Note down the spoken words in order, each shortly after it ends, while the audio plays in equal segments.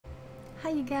Hi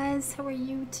you guys, how are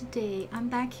you today? I'm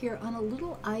back here on a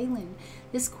little island.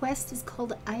 This quest is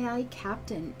called Aye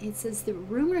Captain. It says the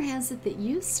rumor has it that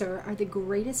you, sir, are the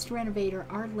greatest renovator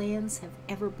our lands have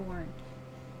ever borne.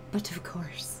 But of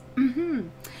course.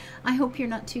 I hope you're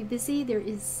not too busy.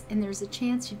 There's a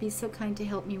chance you'd be so kind to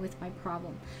help me with my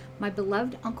problem. My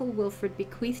beloved Uncle Wilfred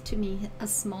bequeathed to me a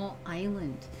small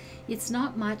island. It's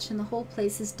not much, and the whole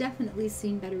place has definitely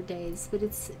seen better days, but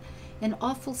it's an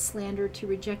awful slander to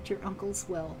reject your uncle's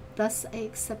will. Thus I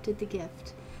accepted the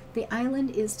gift. The island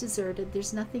is deserted.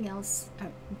 There's nothing else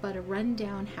but a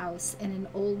run-down house and an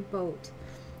old boat.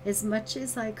 As much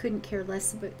as I couldn't care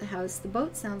less about the house, the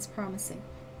boat sounds promising.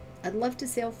 I'd love to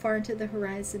sail far into the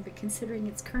horizon, but considering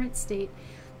its current state,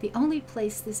 the only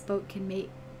place this boat can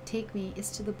take me is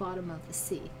to the bottom of the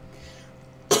sea.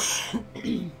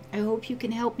 I hope you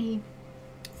can help me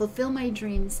fulfill my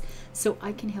dreams so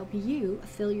I can help you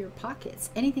fill your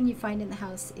pockets. Anything you find in the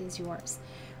house is yours.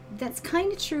 That's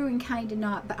kind of true and kind of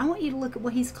not, but I want you to look at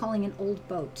what he's calling an old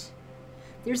boat.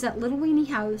 There's that little weeny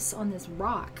house on this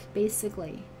rock,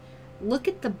 basically. Look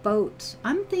at the boat.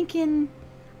 I'm thinking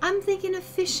a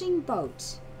fishing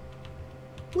boat.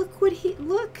 Look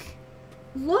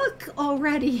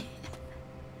already.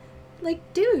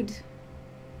 Like, dude.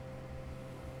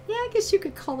 Yeah, I guess you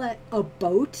could call that a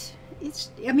boat. It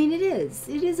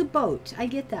is a boat. I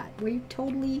get that. We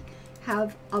totally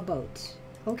have a boat.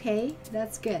 Okay,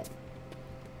 that's good.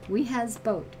 We has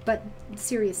boat. But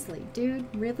seriously, dude,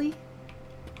 really?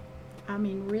 I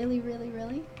mean, really?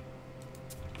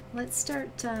 Let's start,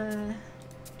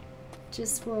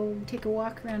 we'll take a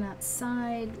walk around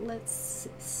outside. Let's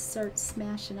start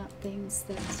smashing up things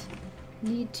that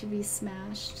need to be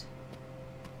smashed.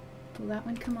 Will that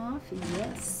one come off?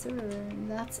 Yes, sir.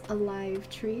 That's a live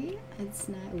tree. It's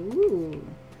not. Ooh.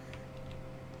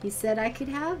 He said I could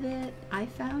have it. I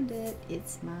found it.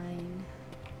 It's mine.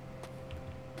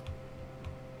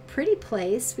 Pretty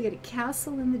place. We got a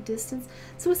castle in the distance.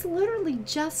 So it's literally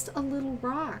just a little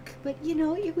rock. But, you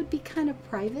know, it would be kind of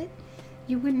private.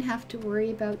 You wouldn't have to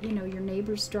worry about, you know, your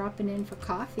neighbors dropping in for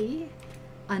coffee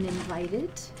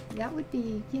uninvited. That would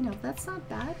be, you know, that's not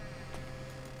bad.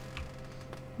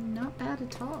 Not bad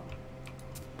at all.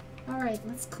 Alright,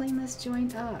 let's clean this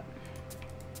joint up.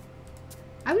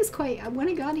 When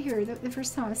I got here, the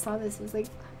first time I saw this, I was like,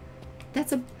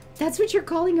 that's what you're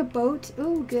calling a boat?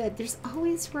 Oh, good. There's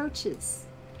always roaches.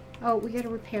 Oh, we got to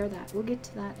repair that. We'll get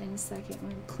to that in a second. We're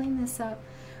going to clean this up.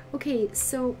 Okay,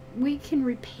 so we can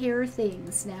repair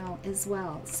things now as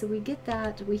well. So we get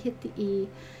that, we hit the E,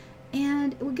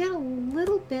 and we get a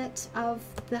little bit of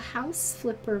the house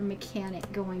flipper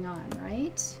mechanic going on,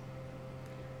 right?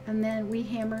 And then we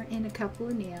hammer in a couple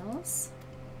of nails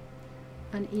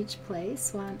on each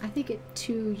place. One, I think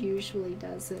 2 usually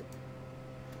does it.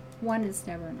 1 is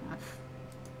never enough.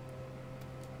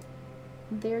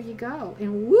 There you go.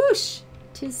 And whoosh,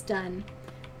 'tis done.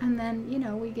 And then, you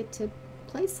know, we get to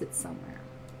place it somewhere.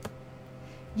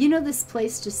 You know, this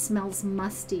place just smells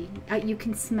musty. You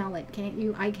can smell it, can't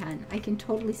you? I can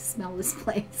totally smell this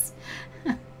place.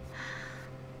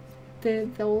 the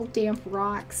old damp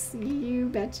rocks, you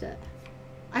betcha.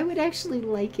 I would actually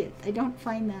like it. I don't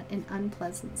find that an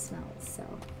unpleasant smell,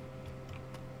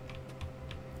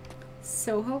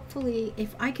 so hopefully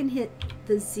if I can hit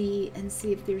the Z and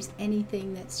see if there's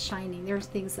anything that's shining. There's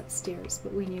things upstairs,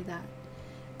 but we knew that.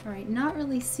 Alright, not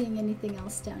really seeing anything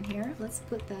else down here. Let's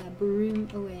put the broom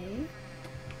away.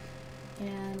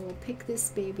 And we'll pick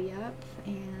this baby up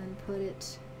and put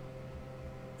it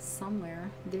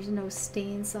somewhere. There's no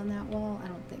stains on that wall? I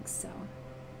don't think so.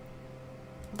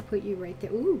 I'll put you right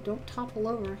there. Ooh, don't topple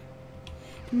over.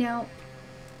 Now,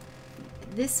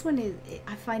 this one is,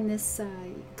 I find this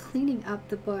cleaning up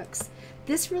the books.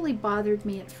 This really bothered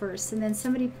me at first, and then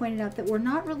somebody pointed out that we're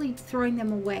not really throwing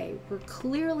them away. We're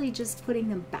clearly just putting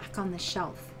them back on the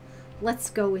shelf. Let's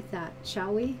go with that,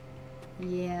 shall we?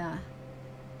 Yeah,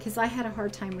 because I had a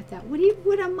hard time with that.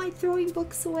 What am I throwing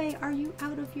books away? Are you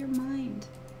out of your mind?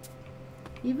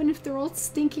 Even if they're old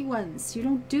stinky ones, you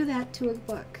don't do that to a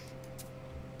book.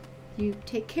 You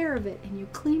take care of it, and you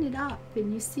clean it up,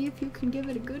 and you see if you can give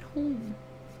it a good home.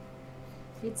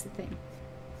 It's a thing.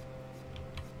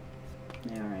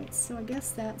 Alright, so I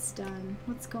guess that's done.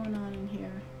 What's going on in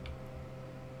here?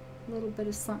 A little bit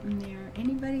of something there.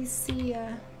 Anybody see,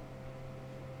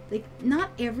 like,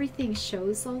 not everything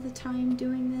shows all the time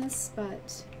doing this,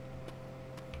 but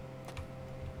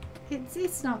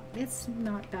it's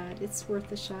not bad. It's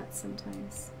worth a shot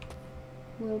sometimes.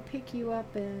 We'll pick you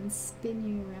up and spin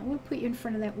you around. We'll put you in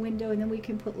front of that window, and then we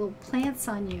can put little plants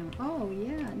on you. Oh,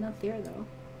 yeah, not there, though.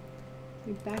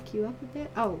 We back you up a bit.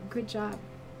 Oh, good job.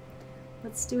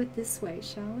 Let's do it this way,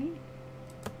 shall we?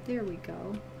 There we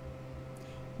go.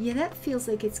 Yeah, that feels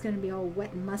like it's going to be all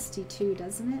wet and musty too,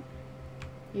 doesn't it?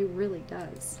 It really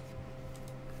does.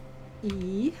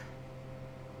 E.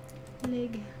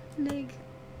 Leg, leg,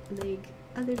 leg,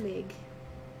 other leg.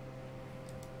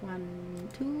 1,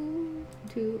 2,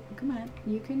 2. Come on,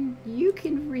 you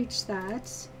can reach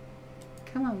that.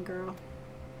 Come on, girl.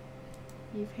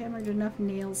 You've hammered enough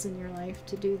nails in your life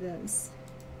to do this.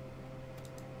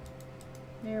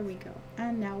 There we go.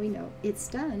 And now we know it's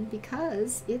done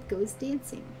because it goes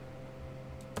dancing.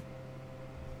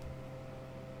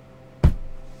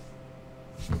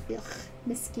 Ugh,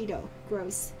 mosquito.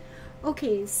 Gross.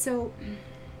 Okay, so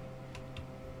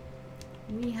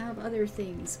we have other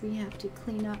things. We have to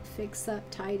clean up, fix up,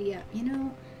 tidy up. You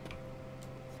know?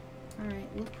 Alright,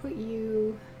 we'll put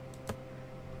you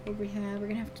over here. We're going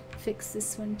to have to fix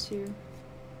this one too.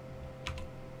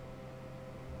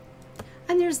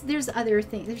 And there's other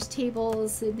things. There's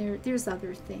tables and there's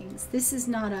other things. This is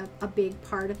not a big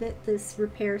part of it, this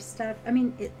repair stuff. I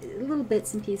mean, little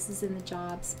bits and pieces in the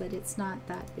jobs, but it's not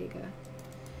that big a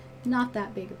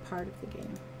part of the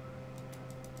game.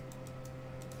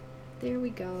 There we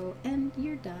go, and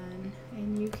you're done.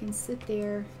 And you can sit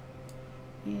there,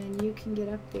 and you can get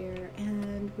up there,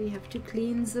 and we have to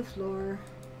clean the floor.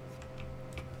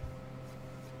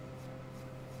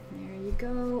 There you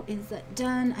go. Is that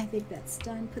done? I think that's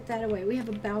done. Put that away. We have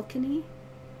a balcony.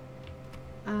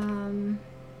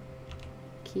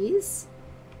 Keys.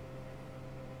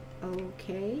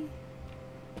 Okay.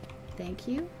 Thank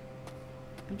you.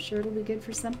 I'm sure it'll be good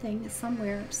for something,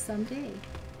 somewhere, someday.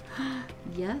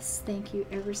 Yes, thank you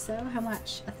ever so. How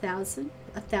much? 1,000.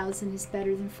 1,000 is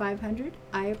better than 500.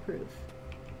 I approve.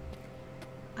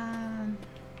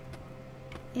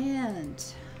 And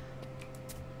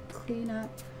clean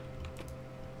up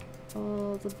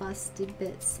all the busted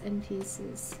bits and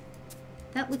pieces.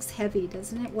 That looks heavy,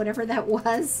 doesn't it? Whatever that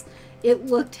was, it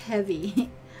looked heavy.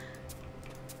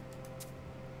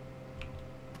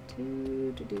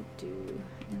 And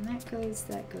that goes,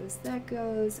 that goes, that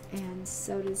goes, and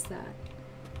so does that.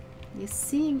 You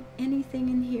seeing anything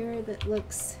in here that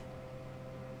looks...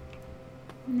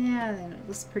 Yeah, it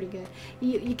looks pretty good.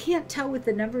 You can't tell with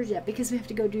the numbers yet because we have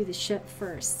to go do the ship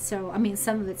first. So, I mean,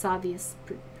 some of it's obvious,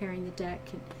 preparing the deck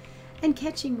and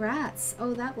catching rats.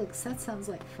 Oh, that sounds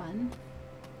like fun.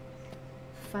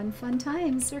 Fun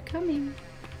times are coming.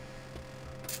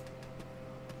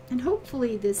 And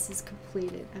hopefully this is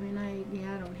completed. I mean, I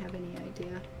don't have any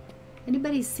idea.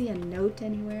 Anybody see a note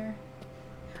anywhere?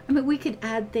 I mean, we could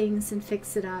add things and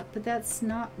fix it up, but that's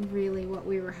not really what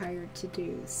we were hired to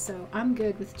do. So I'm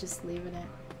good with just leaving it.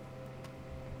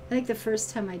 I think the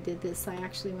first time I did this, I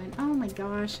actually went, oh my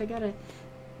gosh, I gotta,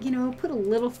 you know, put a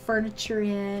little furniture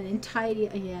in and tidy.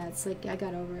 Yeah, it's like I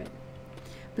got over it.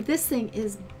 But this thing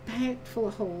is packed full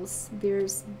of holes.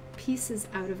 There's pieces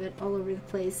out of it all over the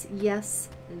place. Yes,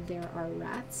 there are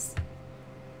rats.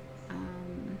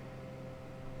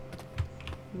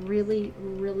 Really,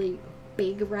 really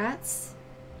big rats.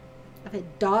 I've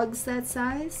had dogs that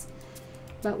size,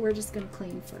 but we're just going to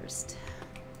clean first.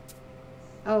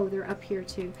 Oh, they're up here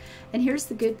too. And here's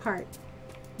the good part.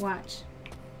 Watch.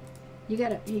 You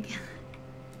gotta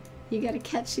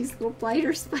catch these little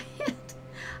blighters by hand.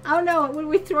 Oh no, when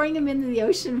we're throwing them into the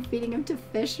ocean and feeding them to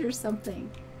fish or something.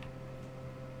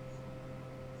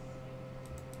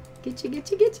 Get you.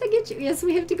 Yes,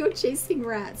 we have to go chasing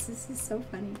rats. This is so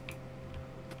funny.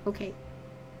 Okay.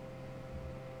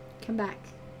 Come back.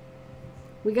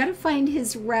 We gotta find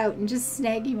his route and just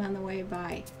snag him on the way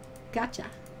by. Gotcha.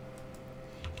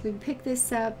 We can pick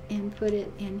this up and put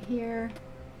it in here.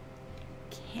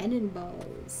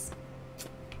 Cannonballs.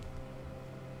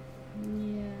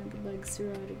 Yeah, the bugs are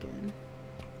out again.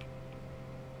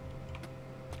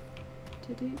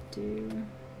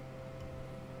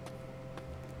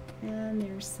 And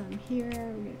there's some here.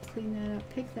 We're going to clean that up,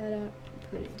 pick that up,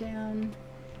 put it down,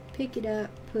 pick it up,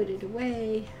 put it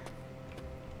away,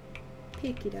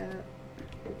 pick it up,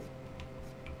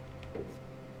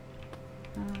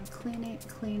 clean it,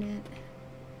 clean it,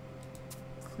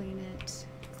 clean it,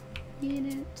 clean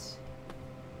it.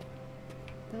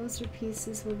 Those are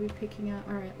pieces we'll be picking up.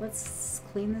 Alright, let's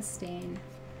clean the stain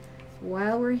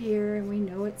while we're here and we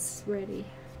know it's ready.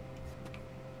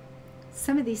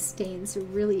 Some of these stains are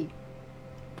really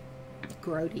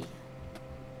grody.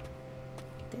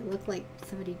 They look like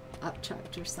somebody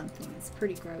upchucked or something. It's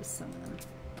pretty gross, some of them.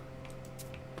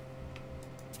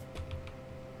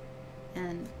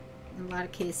 And in a lot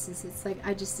of cases, it's like,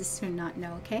 I just as soon not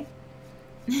know, okay?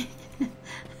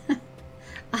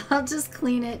 I'll just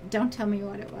clean it. Don't tell me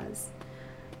what it was.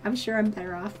 I'm sure I'm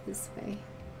better off this way.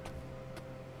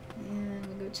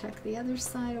 check the other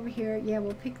side over here. Yeah,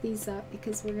 we'll pick these up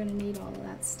because we're going to need all of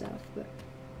that stuff. But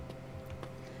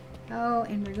oh,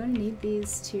 and we're going to need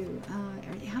these too.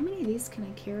 How many of these can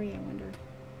I carry, I wonder?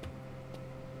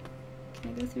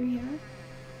 Can I go through here?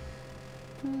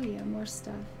 Oh yeah, more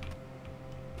stuff.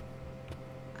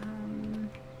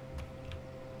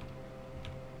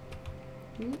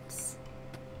 Oops.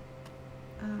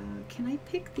 Can I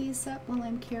pick these up while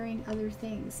I'm carrying other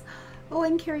things? Oh, I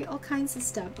can carry all kinds of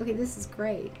stuff. Okay, this is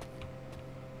great.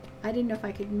 I didn't know if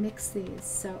I could mix these.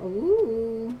 So,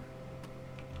 ooh.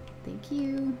 Thank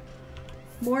you.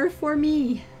 More for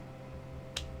me.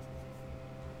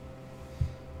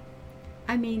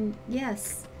 I mean,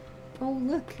 yes. Oh,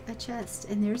 look, a chest.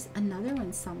 And there's another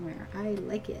one somewhere. I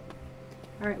like it.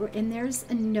 All right, and there's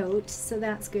a note, so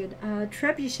that's good.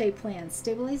 Trebuchet plan.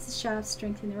 Stabilize the shaft,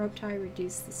 strengthen the rope tie,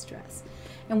 reduce the stress.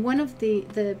 And one of the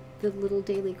little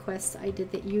daily quests I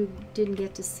did that you didn't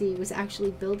get to see was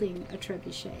actually building a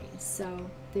trebuchet.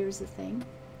 So there's a thing.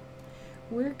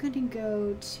 We're going to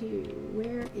go to,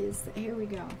 where is the, here we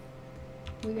go.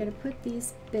 We got to put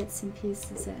these bits and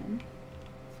pieces in.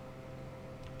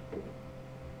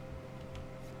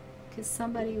 Because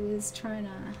somebody was trying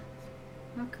to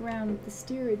walk around with the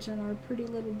steerage on our pretty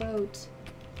little boat.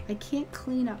 I can't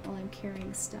clean up while I'm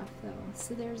carrying stuff though,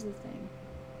 so there's the thing.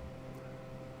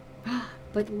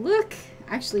 But look!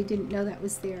 I actually didn't know that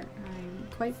was there. I'm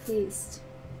quite pleased.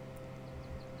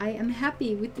 I am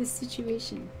happy with this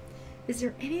situation. Is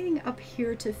there anything up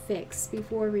here to fix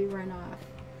before we run off?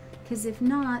 Because if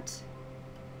not,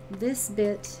 this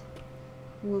bit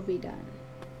will be done.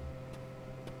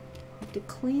 I have to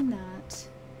clean that.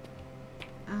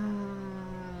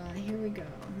 Here we go.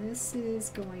 This is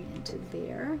going into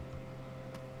there.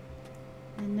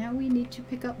 And now we need to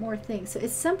pick up more things. So at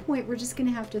some point we're just going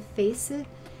to have to face it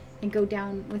and go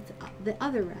down with the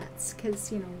other rats.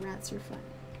 Because, you know, rats are fun.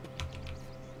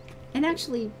 And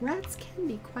actually, rats can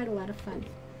be quite a lot of fun.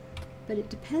 But it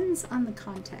depends on the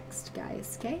context,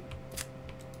 guys, okay?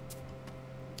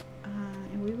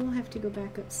 And we will have to go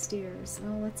back upstairs.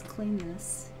 Oh, let's clean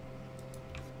this.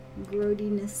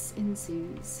 Grodiness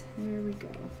ensues. There we go.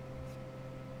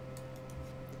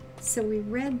 So we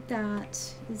read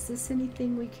that. Is this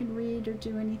anything we can read or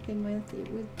do anything with?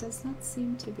 It does not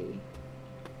seem to be.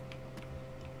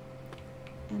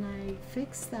 And I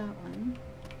fixed that one.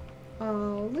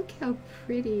 Oh, look how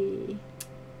pretty.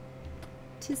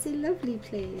 'Tis a lovely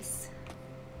place.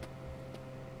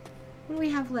 What do we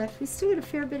have left? We still got a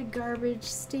fair bit of garbage,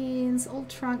 stains, old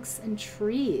trunks, and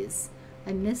trees.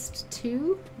 I missed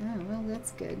 2? Oh, well,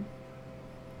 that's good.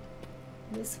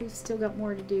 I guess we've still got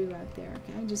more to do out there.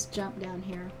 Okay, I just jump down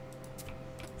here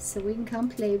so we can come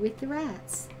play with the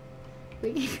rats.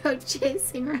 We can go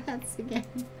chasing rats again.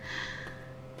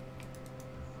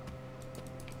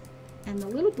 And the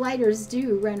little blighters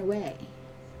do run away.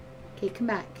 Okay, come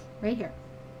back. Right here.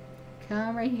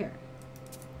 Come right here.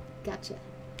 Gotcha.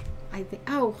 I think,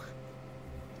 oh!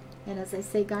 And as I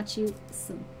say, got you,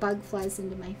 some bug flies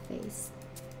into my face.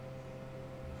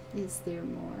 Is there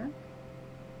more?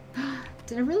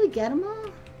 Did I really get them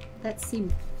all? That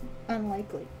seemed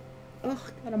unlikely. Oh,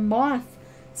 got a moth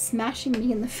smashing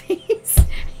me in the face.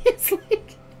 It's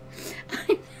like,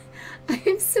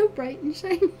 I'm so bright and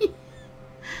shiny.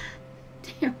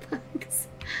 Damn bugs.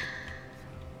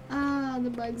 Ah, the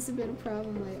bugs have been a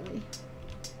problem lately.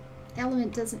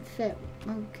 Element doesn't fit.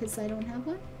 Oh, because I don't have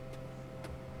one?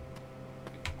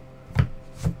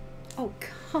 Oh,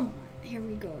 come on. Here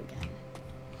we go again.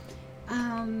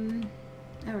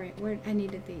 Alright, where I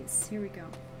needed these. Here we go.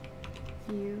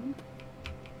 You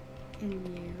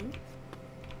and you.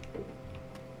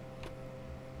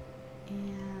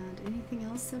 And anything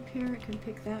else up here? I can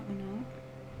pick that one up.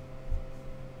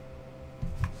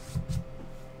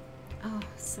 Oh,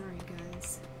 sorry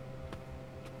guys.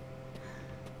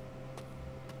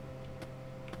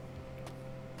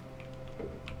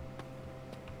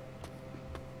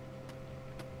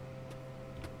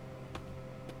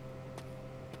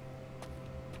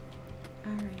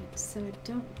 Alright, so I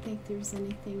don't think there's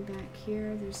anything back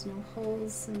here. There's no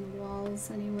holes in the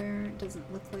walls anywhere. It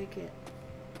doesn't look like it.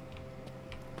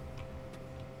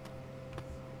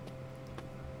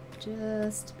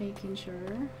 Just making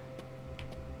sure.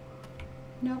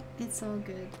 Nope, it's all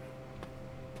good.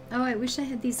 Oh, I wish I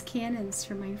had these cannons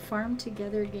for my Farm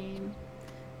Together game,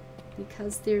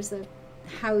 because there's a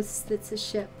house that's a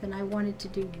ship and I wanted to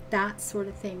do that sort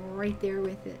of thing right there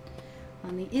with it.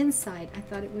 On the inside, I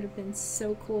thought it would have been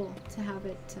so cool to have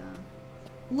it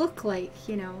look like,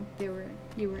 you know,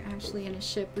 you were actually in a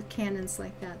ship with cannons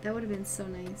like that. That would have been so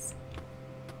nice.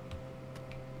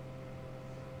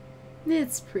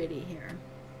 It's pretty here.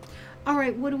 All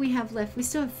right, what do we have left? We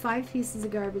still have 5 pieces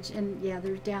of garbage, and yeah,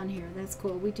 they're down here. That's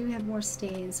cool. We do have more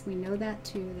stains. We know that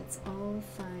too. That's all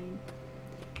fine.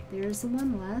 There's the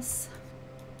one less.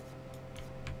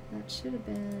 That should have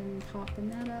been popping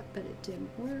that up, but it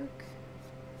didn't work.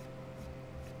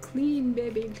 Clean,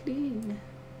 baby, clean.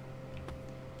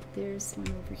 There's one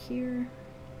over here.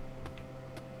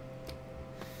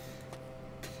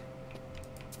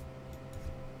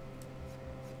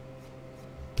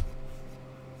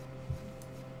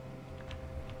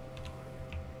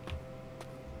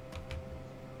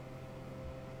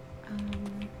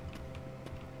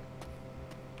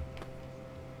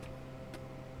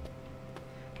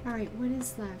 Alright, what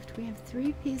is left? We have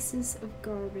 3 pieces of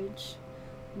garbage,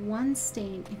 1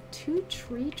 stain, and 2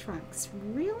 tree trunks.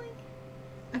 Really?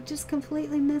 I just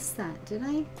completely missed that, did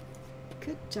I?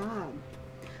 Good job.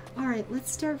 Alright,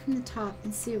 let's start from the top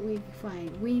and see what we can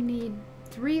find. We need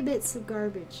 3 bits of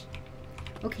garbage.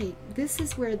 Okay, this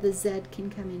is where the Z can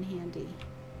come in handy.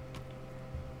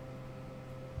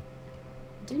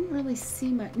 Didn't really see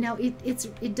much. Now,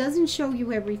 it doesn't show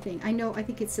you everything. I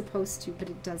think it's supposed to, but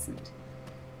it doesn't.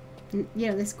 And, you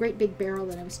know, this great big barrel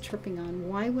that I was tripping on.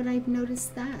 Why would I have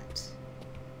noticed that?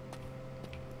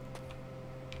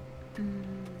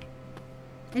 And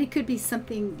it could be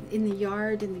something in the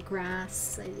yard, in the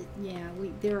grass. Yeah,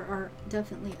 there are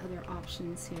definitely other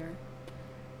options here.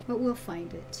 But we'll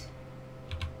find it.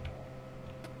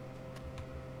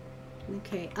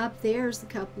 Okay, up there's a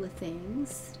couple of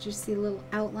things. Did you see little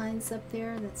outlines up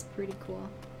there? That's pretty cool.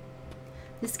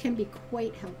 This can be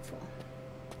quite helpful.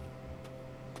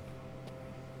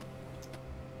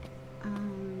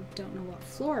 Don't know what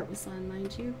floor it was on,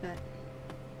 mind you, but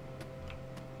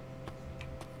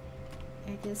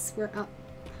I guess we're up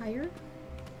higher.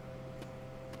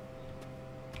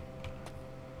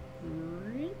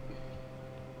 Alright.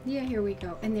 Yeah, here we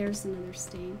go. And there's another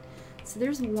stain. So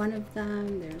there's one of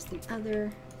them, there's the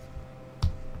other.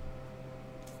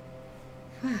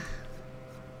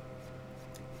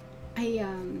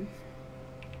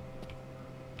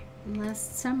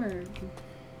 Last summer.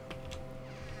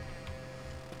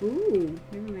 Ooh,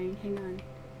 never mind, hang on.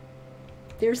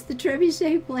 There's the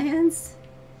trebuchet plants.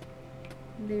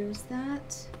 There's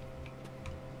that.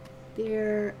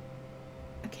 They're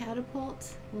a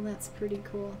catapult. Well, that's pretty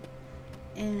cool.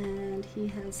 And he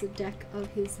has a deck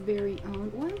of his very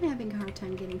own. Well, I'm having a hard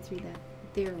time getting through that.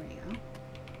 There we go.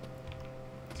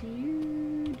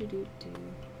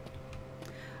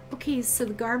 Okay, so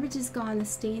the garbage is gone, the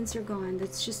stains are gone.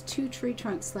 That's just 2 tree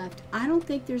trunks left. I don't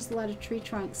think there's a lot of tree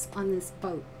trunks on this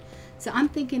boat. So I'm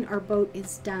thinking our boat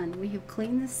is done. We have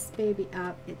cleaned this baby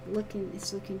up. It's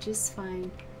looking just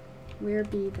fine. Where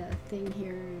be the thing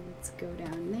here? Let's go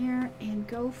down there and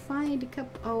go find a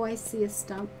couple. Oh, I see a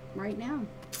stump right now.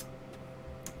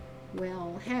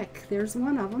 Well, heck, there's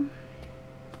one of them.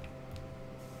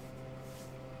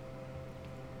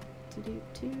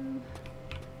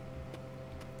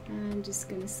 I'm just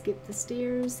going to skip the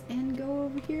stairs and go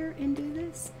over here and do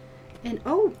this. And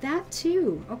oh, that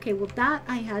too. Okay, well that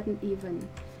I hadn't even...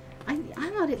 I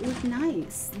thought it looked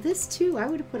nice. This too, I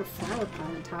would have put a flower pot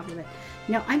on top of it.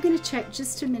 Now I'm going to check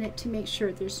just a minute to make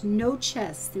sure there's no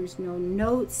chest, there's no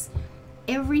notes.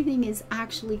 Everything is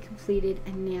actually completed,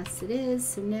 and yes it is.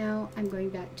 So now I'm going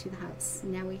back to the house.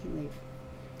 Now we can leave.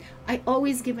 I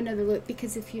always give another look,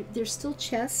 because if there's still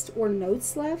chests or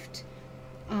notes left,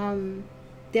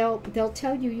 they'll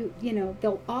tell you, you know,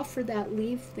 they'll offer that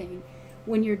leave thing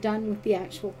when you're done with the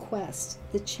actual quest.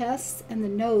 The chests and the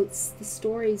notes, the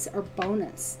stories are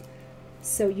bonus.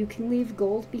 So you can leave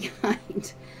gold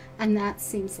behind, and that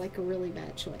seems like a really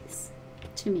bad choice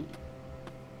to me.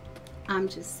 I'm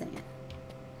just saying.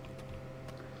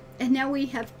 And now we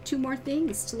have 2 more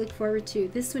things to look forward to.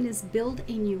 This one is build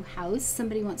a new house.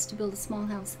 Somebody wants to build a small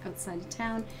house outside of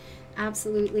town.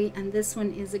 Absolutely. And this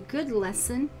one is a good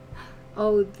lesson.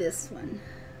 Oh, this one.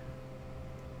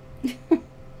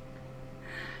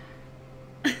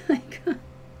 Oh my God.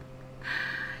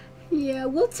 Yeah,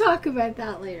 we'll talk about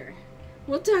that later.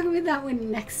 We'll talk about that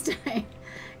one next time,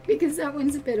 because that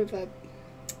one's a bit of an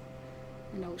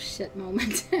oh shit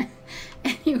moment.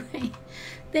 Anyway,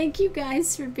 thank you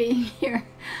guys for being here.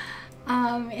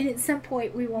 And at some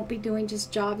point we won't be doing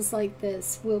just jobs like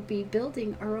this. We'll be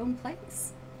building our own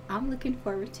place. I'm looking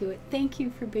forward to it. Thank you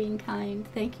for being kind.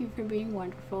 Thank you for being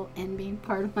wonderful and being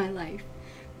part of my life.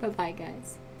 Bye-bye,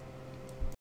 guys.